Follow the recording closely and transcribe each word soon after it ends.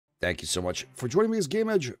Thank you so much for joining me as Game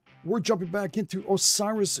Edge. We're jumping back into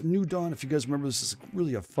Osiris New Dawn. If you guys remember, this is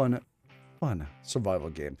really a fun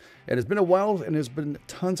survival game. And it's been a while, and there's been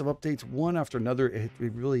tons of updates, one after another.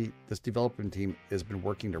 This development team has been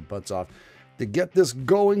working their butts off to get this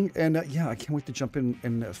going. And yeah, I can't wait to jump in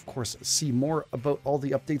and, of course, see more about all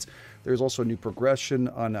the updates. There's also a new progression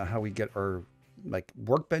on how we get our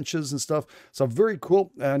workbenches and stuff. So very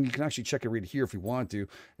cool. And you can actually check and read here if you want to.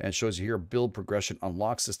 And it shows you here build progression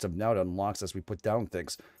unlock system. Now it unlocks as we put down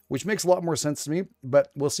things, which makes a lot more sense to me, but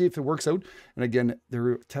we'll see if it works out. And again,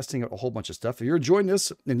 they're testing out a whole bunch of stuff. If you're enjoying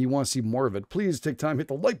this and you want to see more of it, please take time, hit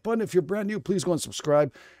the like button. If you're brand new, please go and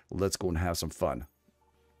subscribe. Let's go and have some fun.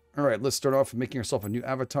 All right, let's start off with making yourself a new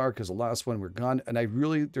avatar, because the last one we're gone. And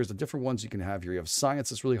there's the different ones you can have here. You have science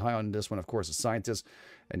that's really high on this one, of course, a scientist.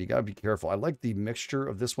 And you got to be careful. I like the mixture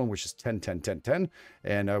of this one, which is 10, 10, 10, 10.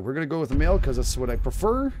 And we're going to go with the male because that's what I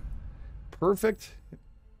prefer. Perfect.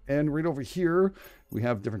 And right over here, we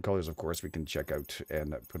have different colors, of course, we can check out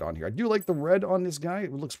and put on here. I do like the red on this guy.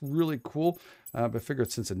 It looks really cool. But I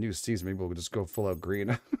figured since a new season, maybe we'll just go full out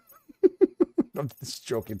green. I'm just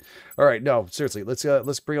joking. All right, no, seriously,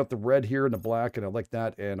 let's bring out the red here and the black, and I like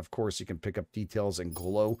that. And of course, you can pick up details and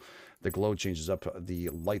glow. The glow changes up the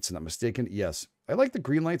lights, if I'm not mistaken. Yes, I like the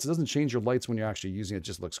green lights. It doesn't change your lights when you're actually using it. It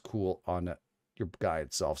just looks cool on your guy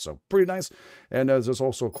itself. So pretty nice. And there's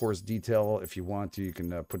also, of course, detail. If you want to, you can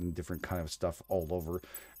put in different kind of stuff all over.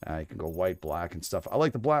 You can go white, black, and stuff. I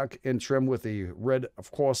like the black and trim with the red,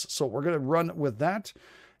 of course. So we're going to run with that.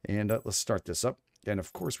 And let's start this up. And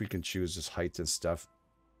of course, we can choose just height and stuff.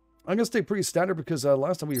 I'm going to stay pretty standard because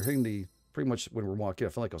last time we were hitting pretty much when we were walking,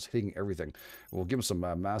 I felt like I was hitting everything. We'll give him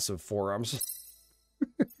some massive forearms.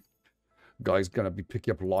 Guy's going to be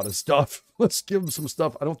picking up a lot of stuff. Let's give him some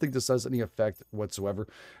stuff. I don't think this has any effect whatsoever.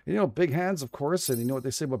 And, you know, big hands, of course. And you know what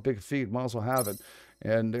they say about big feet. Might as well have it.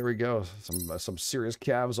 And there we go. Some serious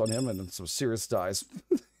calves on him and some serious thighs.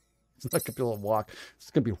 It's not going to be able to walk.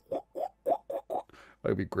 It's going to be...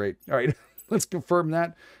 That'd be great. All right. Let's confirm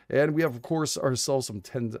that. And we have, of course, ourselves some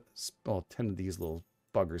 10 of these little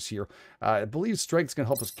buggers here. I believe strength's going to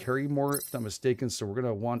help us carry more, if not mistaken. So we're going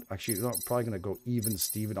to want, actually, I'm probably going to go even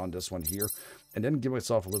Steven on this one here. And then give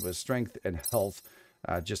myself a little bit of strength and health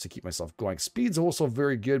just to keep myself going. Speed's also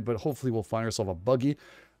very good, but hopefully we'll find ourselves a buggy.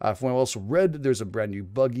 If we also read, there's a brand new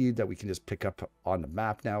buggy that we can just pick up on the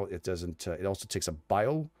map now. It doesn't, it also takes a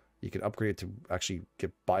bio. You can upgrade it to actually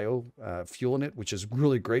get bio fuel in it, which is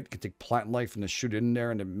really great. You can take plant life and just shoot it in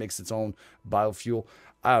there, and it makes its own biofuel.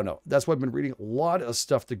 I don't know. That's why I've been reading. A lot of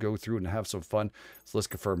stuff to go through and have some fun. So let's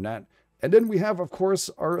confirm that. And then we have, of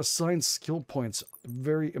course, our assigned skill points.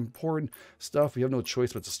 Very important stuff. We have no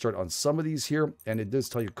choice but to start on some of these here. And it does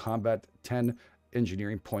tell you combat 10,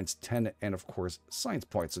 engineering points 10, and of course science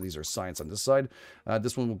points. So these are science on this side.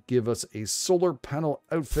 This one will give us a solar panel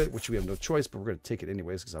outfit, which we have no choice, but we're going to take it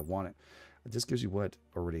anyways because I want it. This gives you what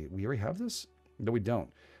already? We already have this? No, we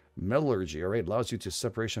don't. Metallurgy. All right, allows you to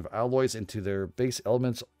separation of alloys into their base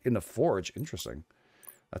elements in the forge. Interesting.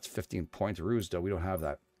 That's 15 points. Ruse, though. We don't have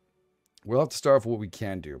that. We'll have to start off with what we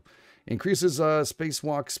can do. Increases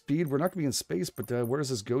spacewalk speed. We're not going to be in space, but where does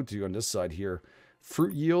this go to on this side here?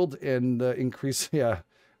 Fruit yield and increase,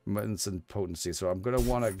 and potency. So I'm going to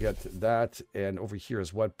want to get that. And over here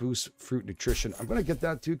is what? Boost fruit nutrition. I'm going to get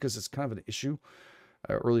that too because it's kind of an issue.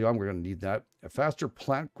 Early on, we're going to need that. A faster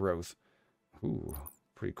plant growth. Ooh,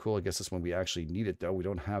 pretty cool. I guess that's when we actually need it, though. We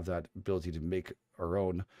don't have that ability to make our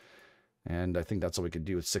own. And I think that's all we can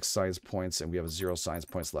do with 6 science points, and we have 0 science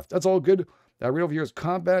points left. That's all good. Right over here is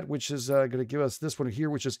combat, which is going to give us this one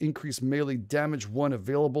here, which is increased melee damage 1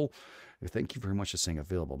 available. Thank you very much for saying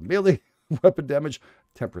available. Melee weapon damage,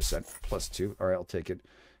 10% plus 2. All right, I'll take it.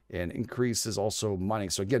 And increases also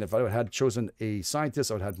mining. So again, if I had chosen a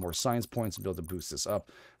scientist, I would have more science points and be able to boost this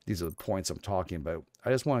up. These are the points I'm talking about.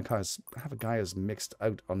 I just want to kind of have a guy who's mixed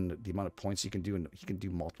out on the amount of points he can do, and he can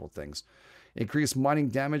do multiple things. Increase mining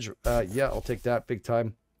damage. Yeah, I'll take that big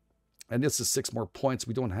time. And this is 6 more points.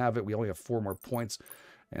 We don't have it. We only have 4 more points.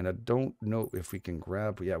 And I don't know if we can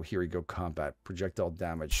grab... Yeah, here we go. Combat. Projectile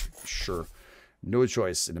damage. Sure. No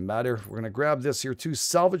choice in the matter. We're going to grab this here too.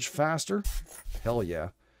 Salvage faster. Hell yeah.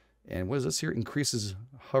 And what is this here? Increases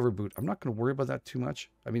hover boot. I'm not going to worry about that too much.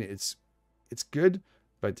 I mean, it's good,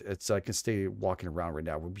 but I can stay walking around right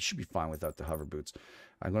now. We should be fine without the hover boots.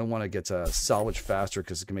 I'm going to want to get salvage faster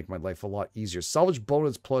because it can make my life a lot easier. Salvage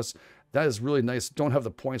bonus plus... That is really nice. Don't have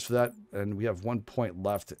the points for that. And we have 1 point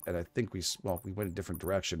left. And I think we went a different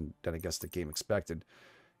direction than I guess the game expected.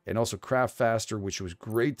 And also craft faster, which was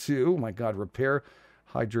great too. Oh my God, repair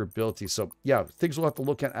high durability. So yeah, things we'll have to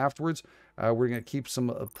look at afterwards. We're going to keep some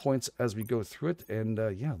points as we go through it. And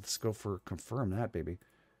yeah, let's go for confirm that, baby.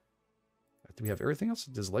 Do we have everything else?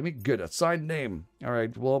 Does it let me? Good. Assigned name. All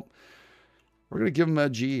right. Well, we're going to give him a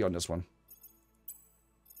GE on this one.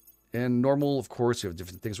 And normal, of course, you have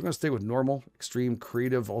different things. We're going to stay with normal, extreme,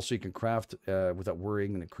 creative. Also, you can craft without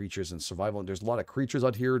worrying the creatures and survival. And there's a lot of creatures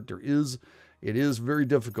out here. It is very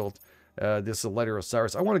difficult. This is a letter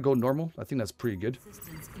Osiris. I want to go normal. I think that's pretty good.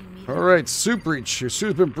 All right, suit breach. Your suit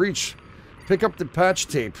has been breached. Pick up the patch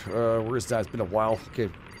tape. Where is that? It's been a while. Okay,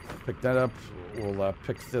 pick that up. We'll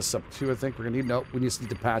pick this up too, I think. We're going to need, no, we need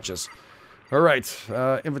the patches. All right,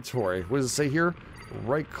 inventory. What does it say here?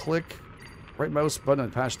 Right click. Right mouse button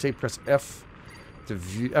on patch tape, press F to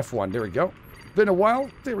view F1. There we go. Been a while.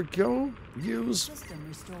 There we go. Use. System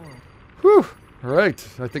restored. Whew. All right.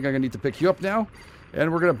 I think I'm going to need to pick you up now.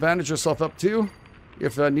 And we're going to bandage yourself up too,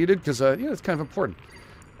 if needed, because, yeah, it's kind of important.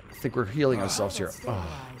 I think we're healing ourselves here. Oh,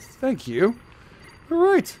 thank you. All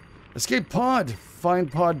right. Escape pod.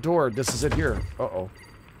 Find pod door. This is it here. Uh-oh.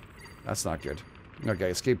 That's not good.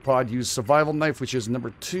 Okay, escape pod. Use survival knife, which is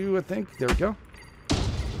number 2, I think. There we go.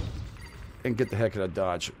 And get the heck out of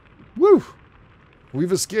Dodge. Woo!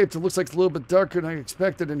 We've escaped. It looks like it's a little bit darker than I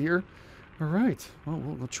expected in here. All right. Well,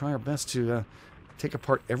 we'll try our best to take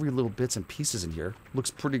apart every little bits and pieces in here. Looks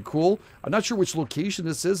pretty cool. I'm not sure which location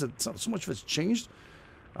this is. It's not so much of it's changed.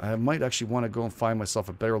 I might actually want to go and find myself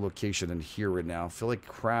a better location than here right now. I feel like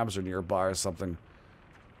crabs are nearby or something.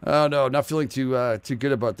 Oh, no. Not feeling too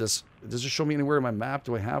good about this. Does it show me anywhere in my map?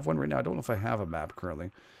 Do I have one right now? I don't know if I have a map currently.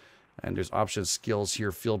 And there's options, skills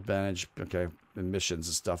here, field manage, okay, and missions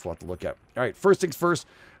and stuff we'll have to look at. All right, first things first,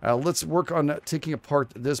 let's work on taking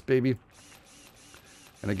apart this baby.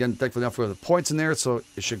 And again, thankfully enough for the points in there, so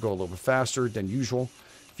it should go a little bit faster than usual.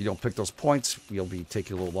 If you don't pick those points, you'll be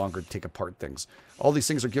taking a little longer to take apart things. All these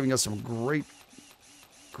things are giving us some great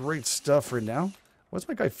stuff right now. Why does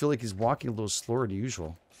my guy feel like he's walking a little slower than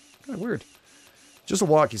usual? Kind of weird. Just a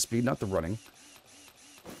walking speed, not the running.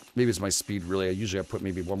 Maybe it's my speed, really. I put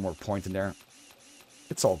maybe one more point in there.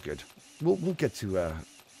 It's all good. We'll get to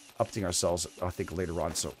updating ourselves, I think, later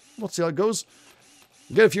on. So we'll see how it goes.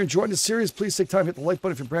 Again, if you're enjoying the series, please take time, hit the like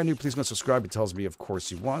button. If you're brand new, please go subscribe. It tells me, of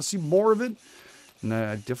course, you want to see more of it. And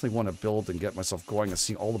I definitely want to build and get myself going and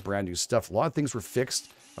see all the brand new stuff. A lot of things were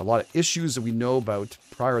fixed. A lot of issues that we know about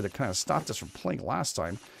prior that kind of stopped us from playing last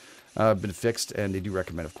time. Been fixed, and they do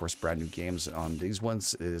recommend, of course, brand new games on these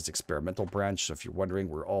ones. It is experimental branch, so if you're wondering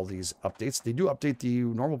where all these updates, they do update the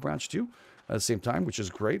normal branch too at the same time, which is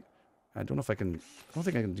great. I don't know if I can, I don't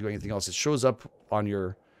think I can do anything else. It shows up on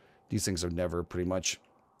your, these things are never pretty much,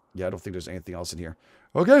 yeah, I don't think there's anything else in here.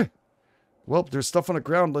 Okay, well, there's stuff on the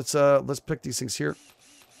ground. Let's pick these things here.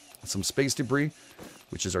 Some space debris,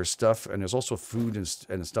 which is our stuff, and there's also food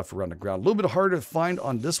and stuff around the ground. A little bit harder to find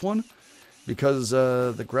on this one, because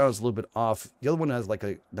the ground is a little bit off. The other one has like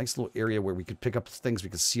a nice little area where we could pick up things. We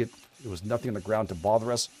could see it. There was nothing on the ground to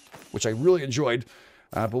bother us, which I really enjoyed.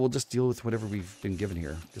 But we'll just deal with whatever we've been given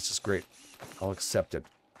here. This is great. I'll accept it.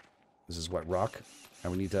 This is what, rock?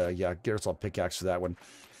 And we need to, yeah, get ourselves a pickaxe for that one.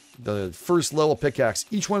 The first level pickaxe.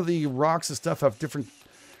 Each one of the rocks and stuff have different,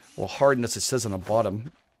 well, hardness. It says on the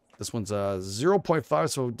bottom. This one's 0.5,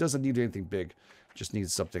 so it doesn't need anything big. Just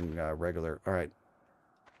needs something regular. All right.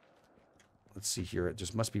 Let's see here. There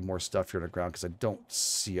just must be more stuff here on the ground because I don't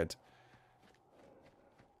see it.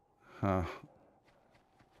 Huh.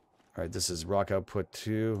 All right, this is rock output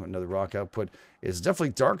 2. Another rock output. It's definitely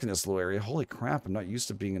dark in this little area. Holy crap, I'm not used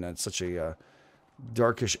to being in such a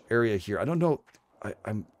darkish area here. I don't know. I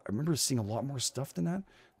remember seeing a lot more stuff than that.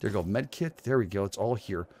 There we go. Med kit. There we go. It's all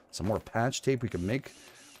here. Some more patch tape we can make.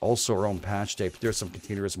 Also our own patch tape. There's some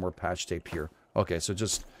containers, more patch tape here. Okay, so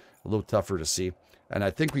just a little tougher to see. And I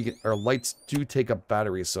think our lights do take up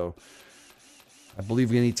batteries, so I believe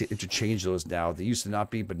we need to interchange those now. They used to not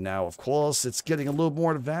be, but now, of course, it's getting a little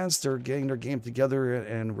more advanced. They're getting their game together,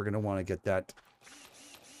 and we're going to want to get that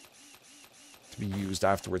to be used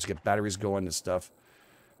afterwards, get batteries going and stuff.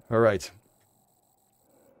 All right.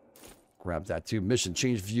 Grab that too. Mission,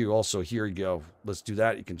 change view. Also, here you go. Let's do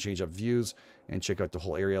that. You can change up views and check out the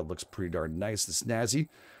whole area. It looks pretty darn nice and snazzy.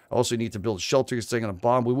 Also, you need to build a shelter. You're staying on a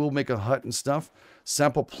bomb. We will make a hut and stuff.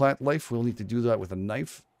 Sample plant life. We'll need to do that with a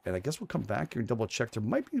knife. And I guess we'll come back here and double check. There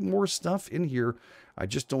might be more stuff in here. I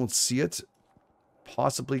just don't see it.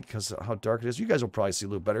 Possibly because of how dark it is. You guys will probably see a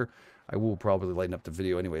little better. I will probably lighten up the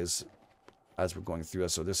video anyways as we're going through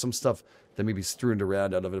this. So there's some stuff that may be strewn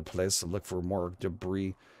around out of the place. And look for more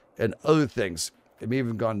debris and other things. It may have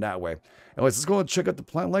even gone that way. Anyways, let's go and check out the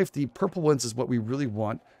plant life. The purple ones is what we really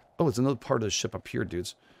want. Oh, it's another part of the ship up here,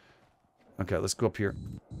 dudes. Okay, let's go up here.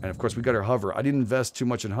 And of course, we got our hover. I didn't invest too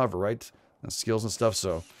much in hover, right? And skills and stuff,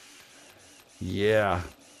 so... Yeah,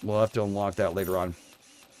 we'll have to unlock that later on.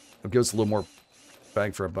 It'll give us a little more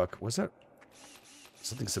bang for a buck. What's that?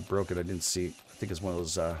 Something said broken. I didn't see. I think it's one of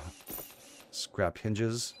those scrap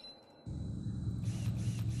hinges.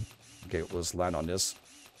 Okay, let's land on this.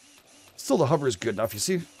 Still, the hover is good enough. You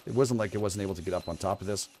see, it wasn't like it wasn't able to get up on top of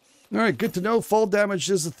this. All right, good to know. Fall damage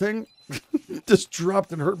is a thing. Just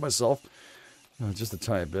dropped and hurt myself. Just a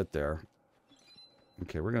tiny bit there.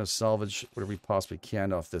 Okay, we're going to salvage whatever we possibly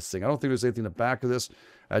can off this thing. I don't think there's anything in the back of this.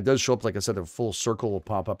 It does show up, like I said, a full circle will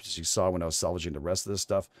pop up, as you saw when I was salvaging the rest of this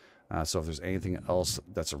stuff. So if there's anything else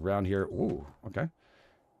that's around here... Ooh, okay.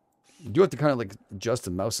 You do have to kind of like adjust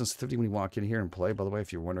the mouse sensitivity when you walk in here and play, by the way,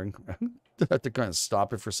 if you're wondering. I have to kind of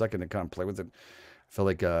stop it for a second and kind of play with it. I feel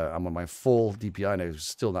like I'm on my full DPI and it's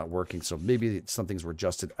still not working. So maybe some things were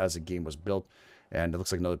adjusted as the game was built. And it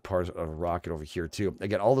looks like another part of a rocket over here, too.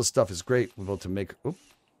 Again, all this stuff is great. We're able to make... Oop,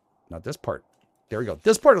 not this part. There we go.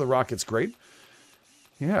 This part of the rocket's great.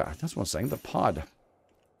 Yeah, that's what I'm saying. The pod.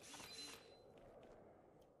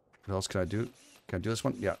 What else can I do? Can I do this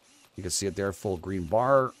one? Yeah. You can see it there. Full green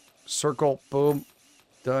bar. Circle. Boom.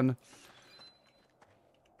 Done.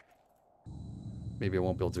 Maybe I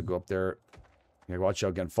won't be able to go up there. Yeah, watch out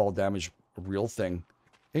again. Fall damage. A real thing.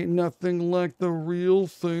 Ain't nothing like the real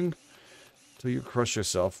thing. Till you crush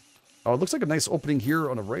yourself. Oh, it looks like a nice opening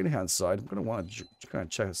here on the right-hand side. I'm going to want to kind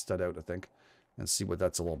of check that out, I think, and see what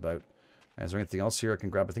that's all about. Is there anything else here I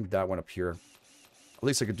can grab? I think that one up here. At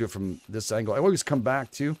least I could do it from this angle. I always come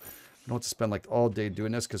back, too. I don't have to spend, like, all day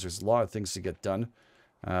doing this because there's a lot of things to get done.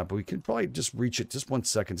 But we can probably just reach it just 1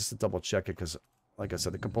 second just to double-check it because, like I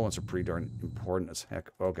said, the components are pretty darn important as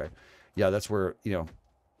heck. Okay. Yeah, that's where, you know,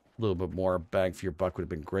 a little bit more bang for your buck would have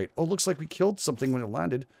been great. Oh, looks like we killed something when it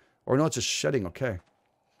landed. Or no, it's just shedding. Okay.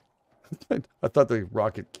 I thought the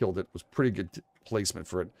rocket killed it. It was pretty good placement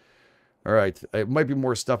for it. All right. It might be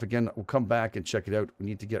more stuff. Again, we'll come back and check it out. We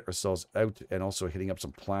need to get ourselves out and also hitting up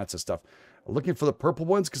some plants and stuff. Looking for the purple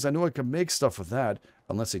ones because I know I can make stuff with that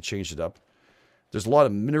unless they changed it up. There's a lot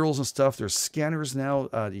of minerals and stuff. There's scanners now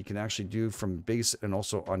that you can actually do from base and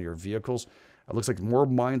also on your vehicles. It looks like more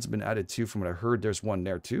mines have been added too from what I heard. There's one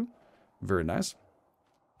there too. Very nice.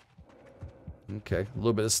 Okay, a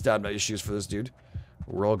little bit of stamina issues for this dude.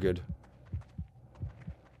 We're all good.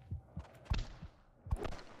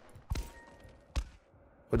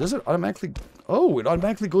 But does it automatically... Oh, it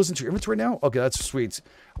automatically goes into your inventory now? Okay, that's sweet.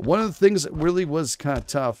 One of the things that really was kind of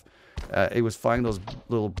tough, it was finding those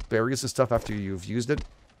little berries and stuff after you've used it.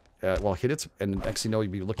 Well, hit it, and next thing you know,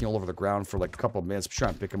 you'd be looking all over the ground for like a couple of minutes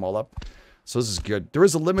trying to pick them all up. So this is good. There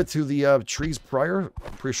is a limit to the trees prior.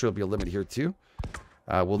 I'm pretty sure there'll be a limit here too.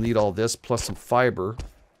 We'll need all this, plus some fiber,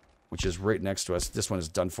 which is right next to us. This one is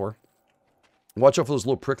done for. Watch out for those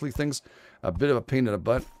little prickly things. A bit of a pain in the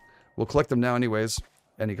butt. We'll collect them now anyways.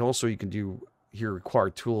 And you can do here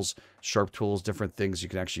required tools, sharp tools, different things. You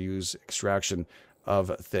can actually use extraction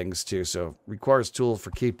of things too. So requires tools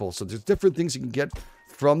for capable. So there's different things you can get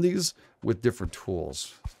from these with different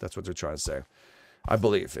tools. That's what they're trying to say, I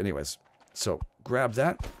believe. Anyways, so grab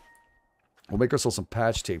that. We'll make ourselves some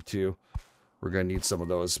patch tape too. We're going to need some of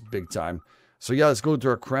those big time. So yeah, let's go to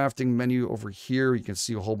our crafting menu over here. You can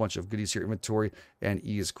see a whole bunch of goodies here. Inventory and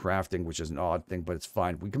E is crafting, which is an odd thing, but it's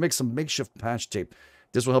fine. We can make some makeshift patch tape.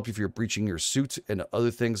 This will help you if you're breaching your suit and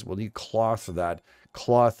other things. We'll need cloth for that.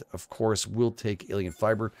 Cloth, of course, will take alien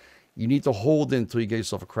fiber. You need to hold in until you get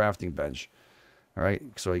yourself a crafting bench. All right,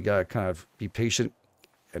 so you got to kind of be patient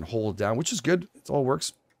and hold it down, which is good. It all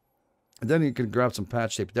works. And then you can grab some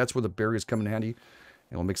patch tape. That's where the berries come in handy.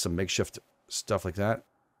 And we'll make some makeshift stuff like that.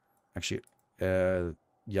 Actually, yeah,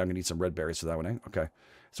 I'm going to need some red berries for that one, eh? Okay.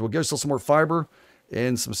 So we'll get ourselves some more fiber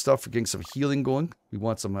and some stuff for getting some healing going. We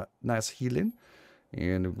want some nice healing.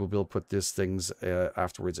 And we'll be able to put these things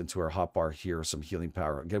afterwards into our hotbar here, some healing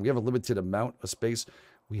power. Again, we have a limited amount of space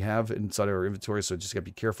we have inside our inventory, so just got to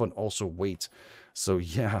be careful and also weight. So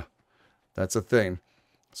yeah, that's a thing.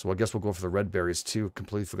 So I guess we'll go for the red berries too.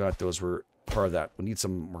 Completely forgot those were part of that. We need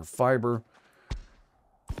some more fiber.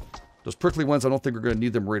 Those prickly ones, I don't think we're going to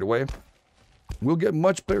need them right away. We'll get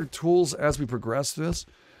much better tools as we progress through this.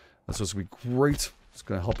 That's supposed to be great. It's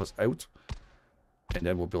going to help us out. And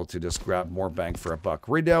then we'll be able to just grab more bang for a buck.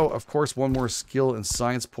 Right now, of course, one more skill and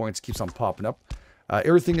science points keeps on popping up.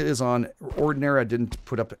 Everything is on ordinary. I didn't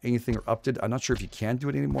put up anything or upped it. I'm not sure if you can do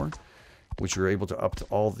it anymore, which you're able to up to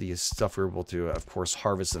all the stuff we're able to, of course,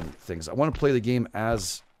 harvest and things. I want to play the game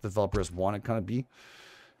as the developers want it kind of be.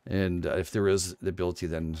 And if there is the ability,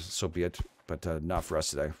 then so be it. But not for us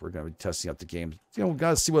today. We're going to be testing out the game. You know, we've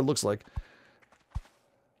got to see what it looks like.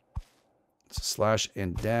 Slash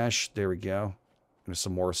and dash. There we go. There's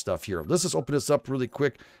some more stuff here. Let's just open this up really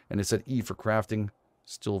quick. And it said E for crafting.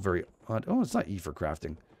 Still very odd. Oh, it's not E for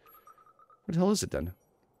crafting. What the hell is it then?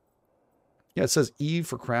 Yeah, it says E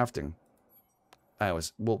for crafting.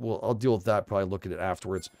 Anyways, I'll deal with that. Probably look at it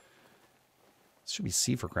afterwards. It should be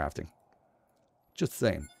C for crafting. Just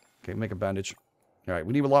saying. Okay, make a bandage. All right,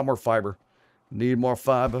 we need a lot more fiber. Need more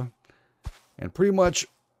fiber. And pretty much,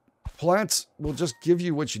 plants will just give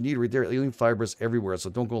you what you need right there. Alien fibers everywhere, so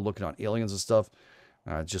don't go looking on aliens and stuff.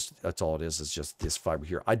 Just that's all it is. It's just this fiber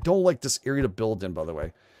here. I don't like this area to build in, by the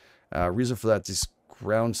way. Reason for that, this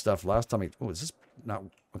ground stuff. Last time oh, is this not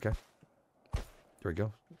okay? There we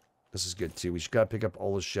go. This is good too. We should gotta pick up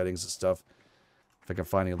all the sheddings and stuff. If I can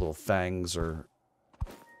find any little fangs or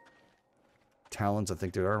talons, I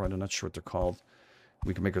think they are. I'm not sure what they're called.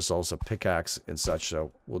 We can make ourselves a pickaxe and such,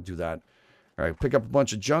 so we'll do that. All right, pick up a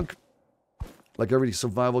bunch of junk. Like every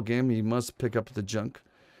survival game, you must pick up the junk.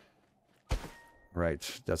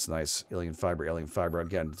 Right, that's nice. Alien fiber, alien fiber.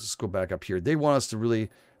 Again, let's go back up here. They want us to really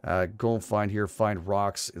go and find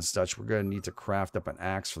rocks and such. We're going to need to craft up an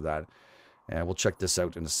axe for that. And we'll check this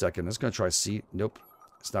out in a second. Let's going to try C. Nope,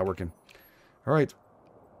 it's not working. All right,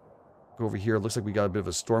 go over here. Looks like we got a bit of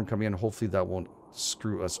a storm coming in. Hopefully that won't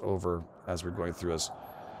screw us over as we're going through this.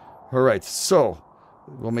 All right, so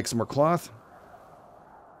we'll make some more cloth.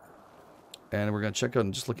 And we're going to check out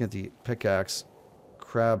and just looking at the pickaxe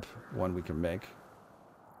crab one we can make.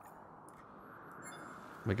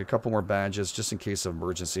 Make a couple more badges just in case of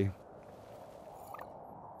emergency.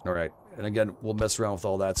 All right. And again, we'll mess around with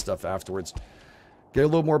all that stuff afterwards. Get a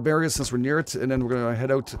little more berries since we're near it. And then we're going to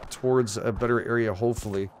head out towards a better area,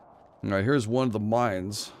 hopefully. All right. Here's one of the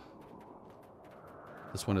mines.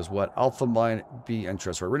 This one is what? Alpha Mine B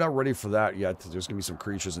entrance. We're not ready for that yet. There's going to be some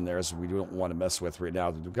creatures in there, so we don't want to mess with right now.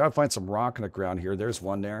 We've got to find some rock in the ground here. There's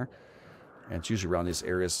one there. And it's usually around these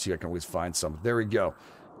areas, too. I can always find some. There we go.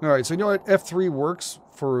 All right, so you know what? F3 works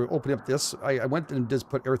for opening up this. I went and just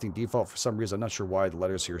put everything default for some reason. I'm not sure why the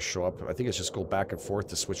letters here show up. I think it's just go back and forth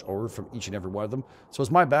to switch over from each and every one of them. So it's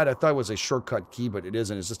my bad. I thought it was a shortcut key, but it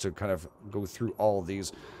isn't. It's just to kind of go through all of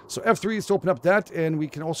these. So F3 is to open up that, and we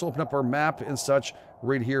can also open up our map and such.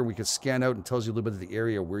 Right here, we can scan out and tells you a little bit of the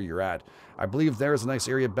area where you're at. I believe there's a nice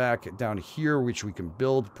area back down here, which we can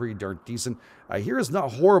build pretty darn decent. Here is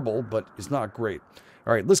not horrible, but it's not great.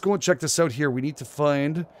 All right, let's go and check this out here. We need to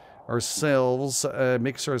find ourselves,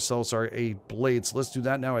 make ourselves a blade. So let's do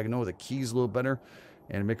that now. I know the keys a little better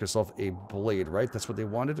and make ourselves a blade, right? That's what they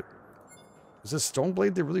wanted. Is this stone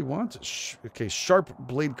blade they really want? Okay, sharp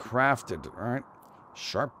blade crafted. All right,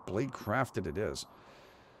 sharp blade crafted it is.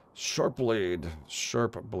 Sharp blade.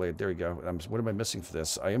 There we go. What am I missing for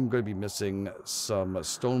this? I am going to be missing some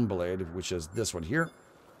stone blade, which is this one here.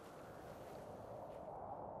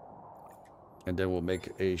 And then we'll make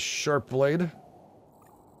a sharp blade.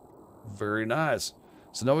 Very nice.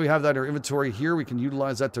 So now we have that in our inventory here. We can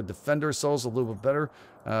utilize that to defend ourselves a little bit better.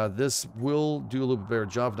 This will do a little bit better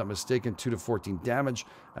job, if not mistaken. 2 to 14 damage.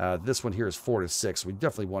 This one here is 4 to 6. We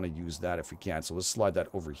definitely want to use that if we can. So let's slide that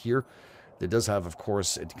over here. It does have, of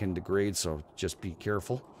course, it can degrade, so just be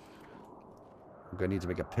careful. I'm going to need to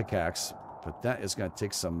make a pickaxe, but that is going to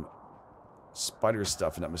take some spider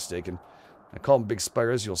stuff, if I'm not mistaken. I call them big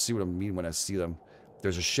spiders. You'll see what I mean when I see them.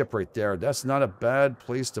 There's a ship right there. That's not a bad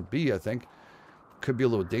place to be, I think. Could be a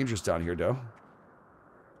little dangerous down here, though.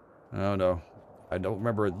 Oh, no. I don't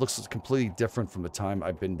remember. It looks completely different from the time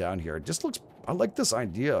I've been down here. It just looks... I like this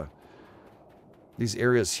idea. These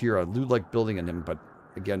areas here, I do like building in them, but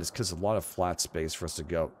again, it's because a lot of flat space for us to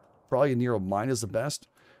go. Probably near a mine is the best.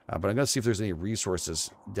 But I'm going to see if there's any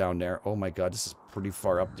resources down there. Oh, my God. This is pretty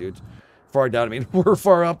far up, dude. Far down. I mean, we're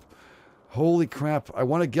far up. Holy crap. I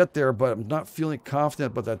want to get there, but I'm not feeling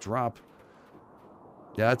confident about that drop.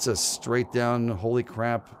 Yeah, it's a straight down, holy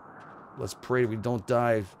crap. Let's pray we don't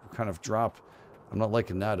die kind of drop. I'm not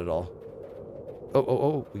liking that at all.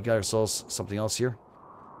 Oh, we got ourselves something else here.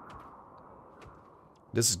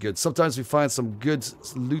 This is good. Sometimes we find some good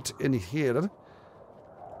loot in here. And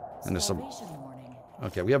there's some...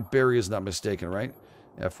 Okay, we have berries, not mistaken, right?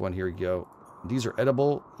 F1, here we go. These are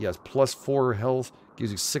edible. Yes, plus 4 health.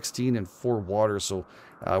 Gives you 16 and 4 water. So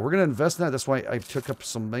we're going to invest in that. That's why I took up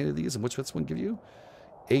so many of these. And which one give you?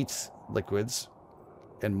 8 liquids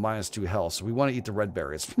and minus 2 health. So we want to eat the red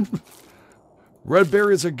berries. Red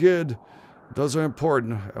berries are good. Those are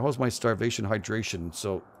important. How's my starvation hydration?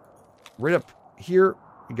 So right up here,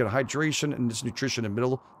 you get a hydration and this nutrition in the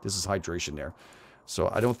middle. This is hydration there. So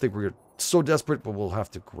I don't think we're so desperate, but we'll have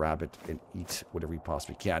to grab it and eat whatever we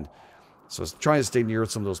possibly can. So trying to stay near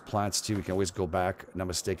some of those plants too. We can always go back. Not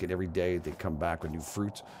mistaken, every day they come back with new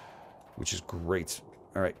fruit. which is great.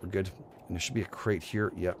 All right, we're good. And there should be a crate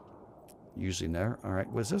here. Yep. Usually in there. All right,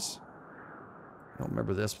 what is this? I don't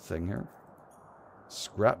remember this thing here.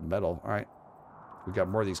 Scrap metal. All right. We got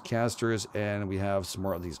more of these canisters, and we have some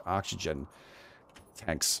more of these oxygen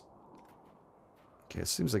tanks. Okay, it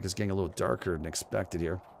seems like it's getting a little darker than expected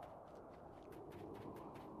here.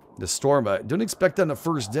 The storm, I don't expect that on the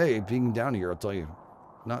first day being down here, I'll tell you.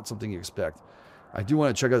 Not something you expect. I do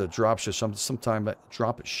want to check out the drop ship sometime, but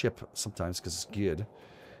drop ship sometimes because it's good.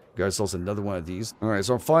 Got ourselves another one of these. All right,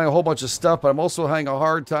 so I'm finding a whole bunch of stuff, but I'm also having a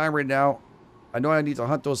hard time right now. I know I need to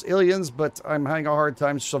hunt those aliens, but I'm having a hard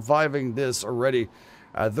time surviving this already.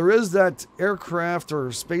 There is that aircraft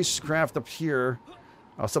or spacecraft up here.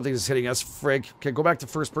 Oh, something is hitting us. Frig. Okay, go back to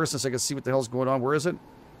first person so I can see what the hell's going on. Where is it?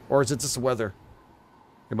 Or is it just the weather?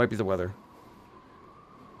 It might be the weather.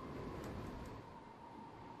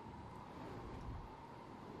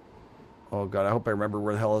 Oh, God, I hope I remember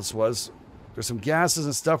where the hell this was. There's some gases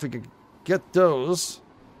and stuff. We could get those.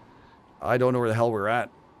 I don't know where the hell we're at.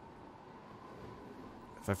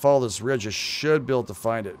 If I follow this ridge, I should be able to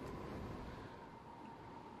find it.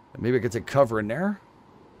 Maybe I could take cover in there.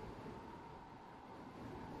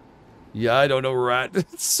 Yeah, I don't know where we're at.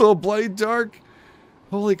 It's so bloody dark.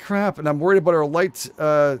 Holy crap. And I'm worried about our light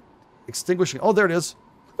extinguishing. Oh, there it is.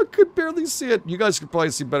 I could barely see it. You guys could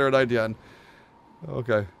probably see better than I did.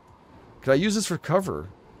 Okay. Can I use this for cover?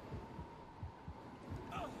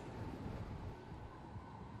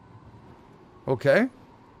 Okay.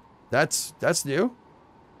 That's new.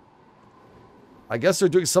 I guess they're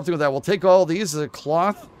doing something with that. We'll take all these as a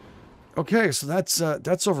cloth. Okay, so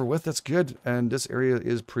that's over with. That's good. And this area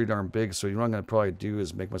is pretty darn big. So you know what I'm going to probably do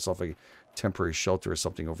is make myself a temporary shelter or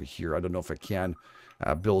something over here. I don't know if I can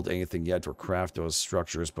build anything yet or craft those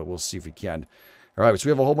structures, but we'll see if we can. All right, so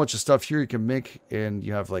we have a whole bunch of stuff here you can make, and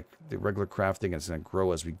you have like the regular crafting, and it's going to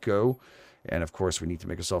grow as we go. And of course, we need to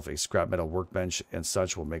make ourselves a scrap metal workbench and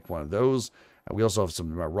such. We'll make one of those. We also have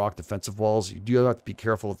some rock defensive walls. You do have to be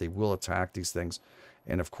careful that they will attack these things.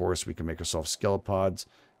 And of course, we can make ourselves skelepods.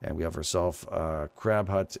 And we have ourselves a crab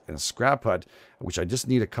hut and a scrap hut, which I just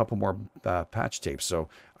need a couple more patch tapes. So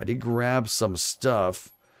I did grab some stuff.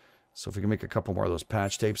 So if we can make a couple more of those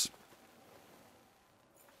patch tapes.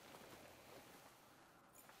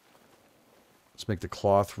 Let's make the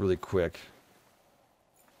cloth really quick.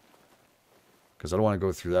 Because I don't want to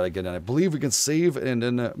go through that again. And I believe we can save and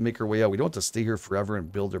then make our way out. We don't have to stay here forever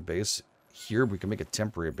and build our base here. We can make a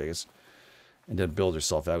temporary base. And then build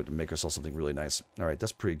ourselves out and make ourselves something really nice. All right,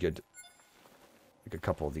 that's pretty good. Make a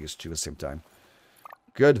couple of these, too, at the same time.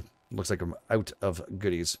 Good. Looks like I'm out of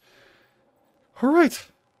goodies. All right.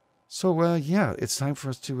 So, yeah, it's time for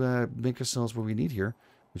us to make ourselves what we need here,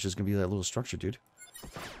 which is going to be that little structure, dude.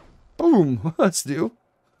 Boom. That's new.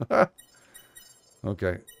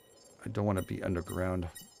 Okay. I don't want to be underground.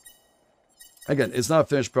 Again, it's not a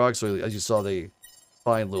finished product, so as you saw, the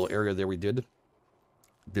fine little area there we did.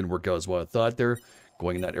 Didn't work out as well as I thought there.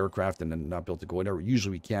 Going in that aircraft and then not be able to go in there.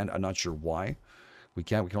 Usually we can. I'm not sure why. We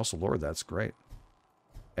can. We can also lower that. That's great.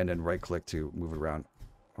 And then right click to move it around.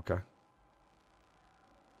 Okay.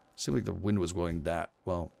 Seemed like the wind was going that,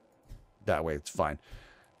 well, that way. It's fine.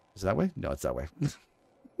 Is it that way? No, it's that way.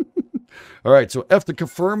 All right. So F to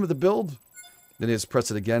confirm the build. Then you just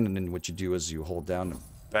press it again. And then what you do is you hold down and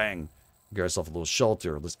bang. You get yourself a little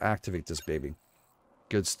shelter. Let's activate this baby.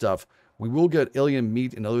 Good stuff. We will get alien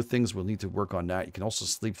meat and other things. We'll need to work on that. You can also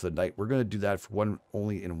sleep for the night. We're going to do that for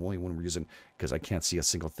only one reason, because I can't see a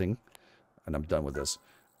single thing. And I'm done with this.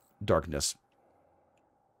 Darkness.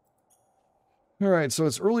 All right, so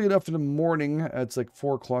it's early enough in the morning. It's like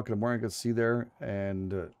 4 o'clock in the morning. I can see there.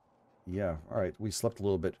 And yeah, all right. We slept a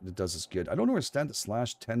little bit. It does us good. I don't know where to stand at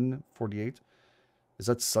 /1048. Is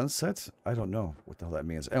that sunset? I don't know what the hell that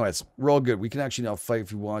means. Anyways, we're all good. We can actually now fight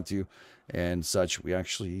if we want to and such. We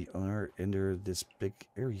actually are into this big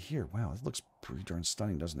area here. Wow, it looks pretty darn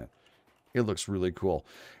stunning, doesn't it? It looks really cool.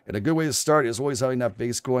 And a good way to start is always having that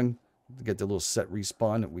base going to get the little set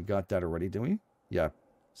respawn. We got that already, didn't we? Yeah.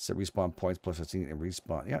 Set respawn points plus 15 and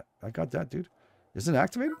respawn. Yeah, I got that, dude. Isn't it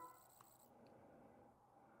activated?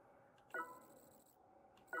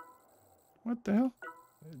 What the hell?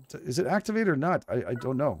 Is it activated or not? I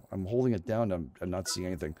don't know. I'm holding it down. I'm not seeing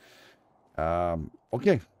anything.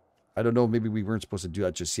 Okay. I don't know. Maybe we weren't supposed to do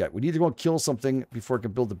that just yet. We need to go and kill something before I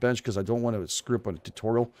can build the bench, because I don't want to screw up on a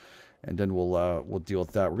tutorial. And then we'll deal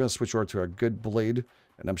with that. We're going to switch over to our good blade.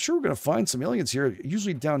 And I'm sure we're going to find some aliens here.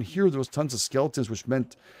 Usually down here, there was tons of skeletons, which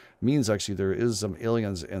means actually there is some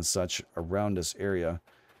aliens and such around this area.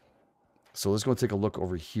 So let's go take a look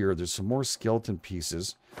over here. There's some more skeleton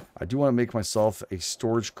pieces. I do want to make myself a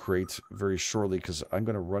storage crate very shortly because I'm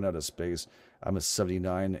going to run out of space. I'm at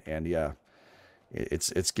 79, and yeah,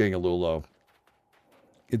 it's getting a little low.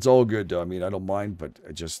 It's all good, though. I mean, I don't mind, but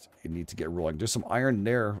you need to get rolling. There's some iron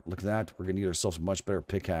there. Look at that. We're going to need ourselves a much better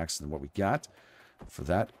pickaxe than what we got for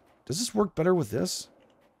that. Does this work better with this?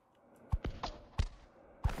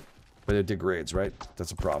 But it degrades, right?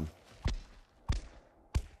 That's a problem.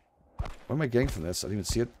 What am I getting from this? I didn't even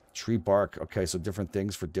see it. Tree bark. Okay, so different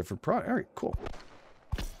things for different products. All right, cool.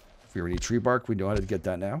 If we ever need tree bark, we know how to get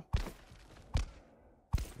that now.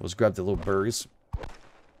 Let's grab the little berries.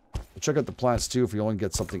 We'll check out the plants, too, if we only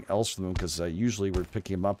get something else from them, because usually we're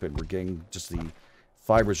picking them up and we're getting just the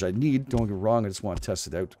fibers I need. Don't get me wrong, I just want to test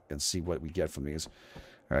it out and see what we get from these.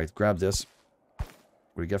 All right, grab this. What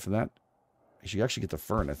do we get from that? You should actually get the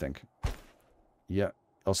fern, I think. Yeah,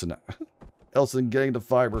 else than getting the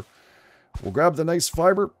fiber. We'll grab the nice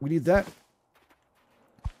fiber. We need that.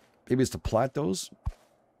 Maybe it's to plant those.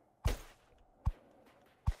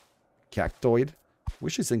 Cactoid.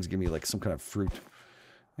 Wish these things give me like some kind of fruit.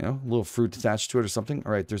 You know, a little fruit attached to it or something.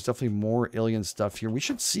 All right, there's definitely more alien stuff here. We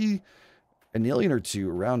should see an alien or two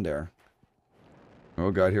around there.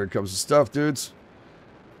 Oh god, here comes the stuff, dudes.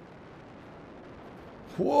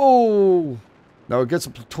 Whoa! Now it gets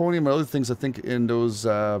some plutonium and other things, I think, in those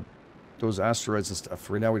asteroids and stuff.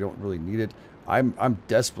 Right now we don't really need it. I'm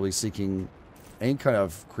desperately seeking any kind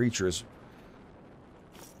of creatures.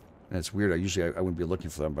 And it's weird. I wouldn't be looking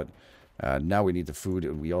for them, but now we need the food,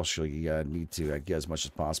 and we also need to get as much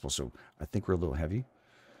as possible. So I think we're a little heavy.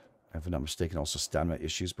 If I'm not mistaken, also stamina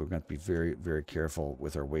issues, but we're going to have to be very, very careful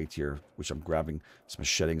with our weight here, which I'm grabbing some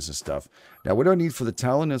sheddings and stuff. Now, what do I need for the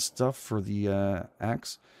talon and stuff for the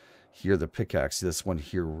axe? Here, the pickaxe. This one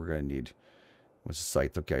here we're going to need. What's the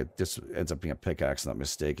site? Okay, this ends up being a pickaxe, not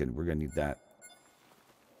mistaken. We're going to need that.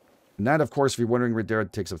 And that, of course, if you're wondering right there,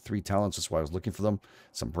 it takes up 3 talents. That's why I was looking for them.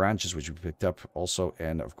 Some branches, which we picked up also.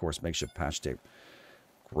 And, of course, makeshift patch tape.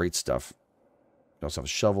 Great stuff. You also have a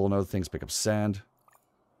shovel and other things. Pick up sand.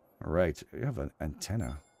 All right. You have an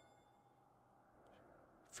antenna.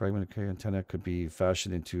 Fragment, okay, antenna could be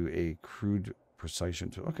fashioned into a crude precision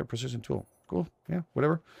tool. Okay, precision tool. Cool. Yeah,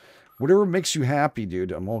 whatever. Whatever makes you happy,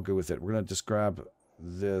 dude. I'm all good with it. We're going to just grab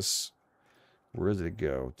this. Where did it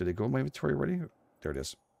go? Did it go in my inventory already? There it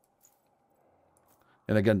is.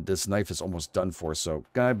 And again, this knife is almost done for, so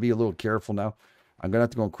gotta be a little careful now. I'm gonna have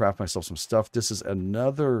to go and craft myself some stuff. This is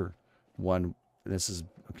another one. This is,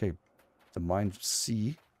 okay, the Mind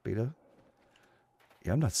C beta.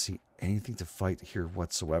 Yeah, I'm not seeing anything to fight here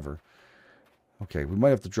whatsoever. Okay, we might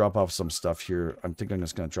have to drop off some stuff here. I'm thinking I'm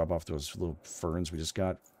just gonna drop off those little ferns we just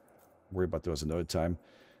got. Worry about those another time.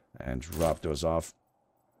 And drop those off.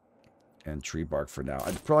 And tree bark for now.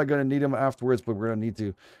 I'm probably gonna need them afterwards, but we're gonna need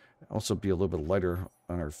to also be a little bit lighter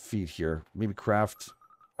on our feet here. Maybe craft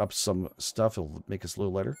up some stuff. It'll make us a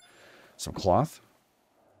little lighter. Some cloth.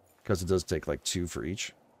 Because it does take like 2 for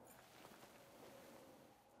each.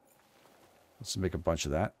 Let's make a bunch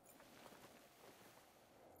of that.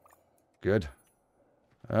 Good.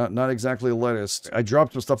 Not exactly the lightest. I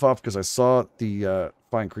dropped some stuff off because I saw the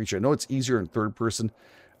fine creature. I know it's easier in third person.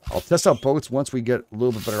 I'll test out both once we get a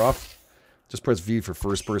little bit better off. Just press V for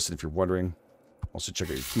first person if you're wondering. Also check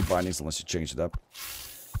out your key bindings unless you change it up.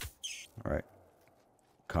 Alright.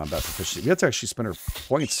 Combat proficiency. We have to actually spend our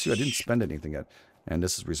points too. I didn't spend anything yet. And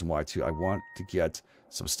this is the reason why too. I want to get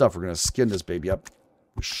some stuff. We're going to skin this baby up.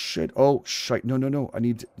 We should. Oh, shite. No, no, no. I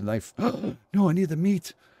need the knife. No, I need the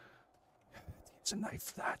meat. It's a knife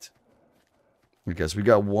for that. Because we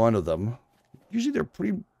got one of them. Usually they're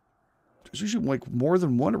pretty... There's usually like more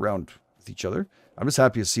than one around with each other. I'm just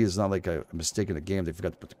happy to see it's not like a mistake in the game. They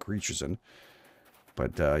forgot to put the creatures in.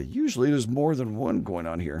 But usually there's more than one going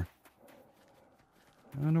on here.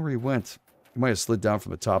 I don't know where he went. He might have slid down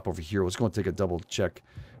from the top over here. Let's go and take a double check.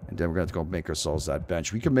 And then we're going to go make ourselves that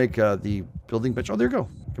bench. We can make the building bench. Oh, there you go.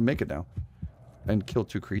 We can make it now. And kill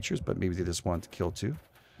 2 creatures, but maybe they just want to kill 2. All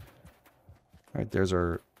right, there's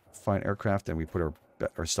our fine aircraft. And we put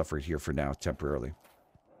our stuff right here for now, temporarily.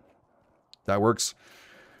 That works.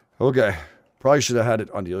 Okay. Probably should have had it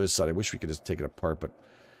on the other side. I wish we could just take it apart, but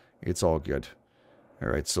it's all good. All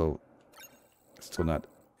right, so still not...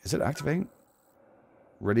 Is it activating?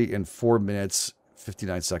 Ready in 4 minutes,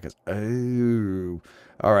 59 seconds. Oh.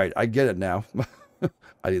 All right, I get it now.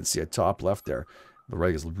 I didn't see a top left there. The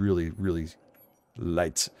right is really, really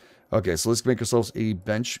light. Okay, so let's make ourselves a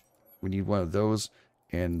bench. We need one of those,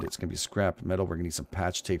 and it's going to be scrap metal. We're going to need some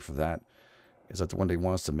patch tape for that. Is that the one they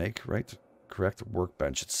want us to make, right? Correct.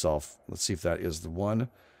 Workbench itself. Let's see if that is the one.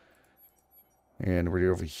 And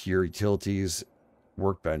we're over here, utilities,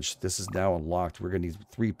 workbench. This is now unlocked. We're going to need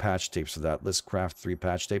 3 patch tapes for that. Let's craft 3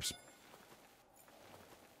 patch tapes.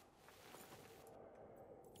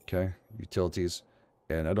 Okay, utilities.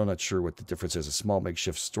 And I'm not sure what the difference is. A small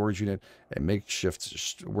makeshift storage unit, a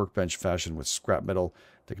makeshift workbench fashioned with scrap metal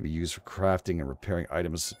that can be used for crafting and repairing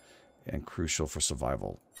items and crucial for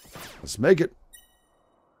survival. Let's make it.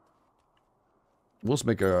 We'll just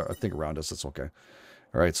make a thing around us. That's okay.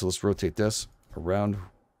 All right, so let's rotate this around.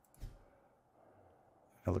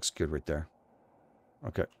 That looks good right there.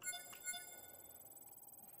 Okay.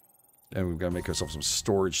 And we've got to make ourselves some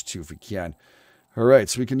storage too if we can. All right,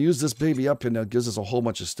 so we can use this baby up, and it gives us a whole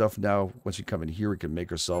bunch of stuff now. Once we come in here, we can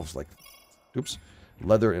make ourselves, like, oops,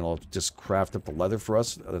 leather, and it'll just craft up the leather for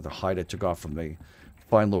us. The hide I took off from the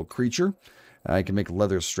fine little creature. I can make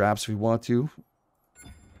leather straps if we want to.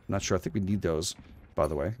 I'm not sure. I think we need those, by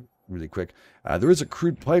the way, really quick. There is a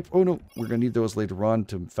crude pipe. Oh, no, we're going to need those later on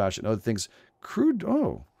to fashion other things. Crude,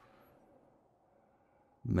 oh.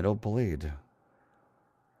 Metal blade.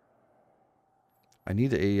 I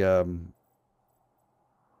need a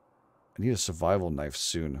survival knife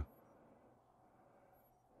soon.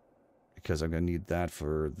 Because I'm going to need that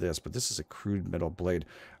for this. But this is a crude metal blade.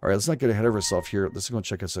 All right, let's not get ahead of ourselves here. Let's go and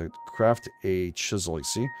check us out. Craft a chisel, you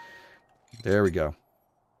see? There we go.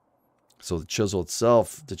 So the chisel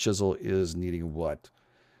itself, the chisel is needing what?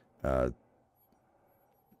 All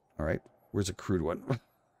right, where's a crude one?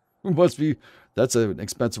 Must be, that's an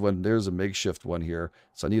expensive one. There's a makeshift one here.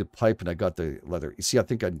 So I need a pipe, and I got the leather. You see, I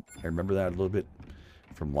think I remember that a little bit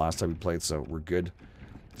from last time we played, so we're good.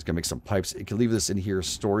 Just gonna make some pipes. You can leave this in here,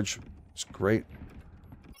 storage. It's great.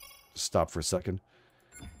 Stop for a second.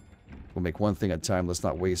 We'll make one thing at a time. Let's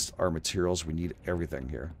not waste our materials. We need everything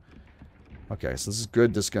here. Okay, so this is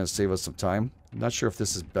good. This is gonna save us some time. I'm not sure if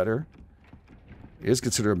this is better. It is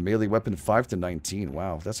considered a melee weapon, 5 to 19.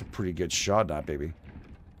 Wow, that's a pretty good shot, not baby.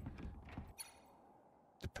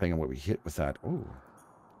 Depending on what we hit with that. Oh.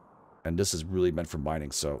 And this is really meant for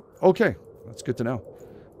mining, so okay. That's good to know.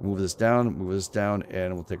 Move this down,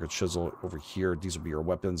 and we'll take our chisel over here. These will be our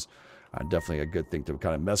weapons. Definitely a good thing to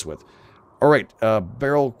kind of mess with. All right,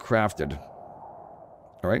 barrel crafted.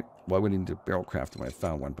 All right, why would we need to barrel craft when I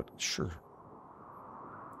found one? But sure.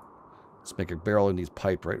 Let's make a barrel and needs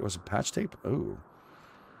pipe, right? Was it patch tape? Oh.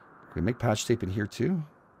 Can we make patch tape in here too?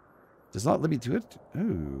 Does not let me do it?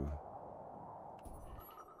 Oh.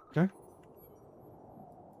 Okay.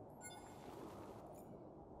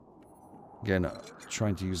 Again,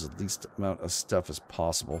 trying to use the least amount of stuff as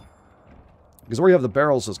possible. Because where you have the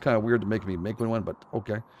barrels, it's kind of weird to make me make one, but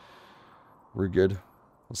okay. We're good.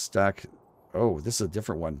 We'll stack. Oh, this is a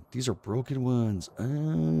different one. These are broken ones.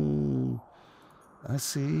 Oh, I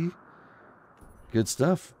see. Good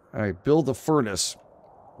stuff. All right, build the furnace.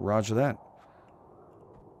 Roger that.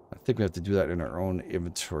 I think we have to do that in our own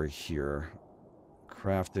inventory here.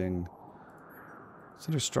 Crafting. Is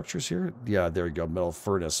there structures here? Yeah, there we go. Metal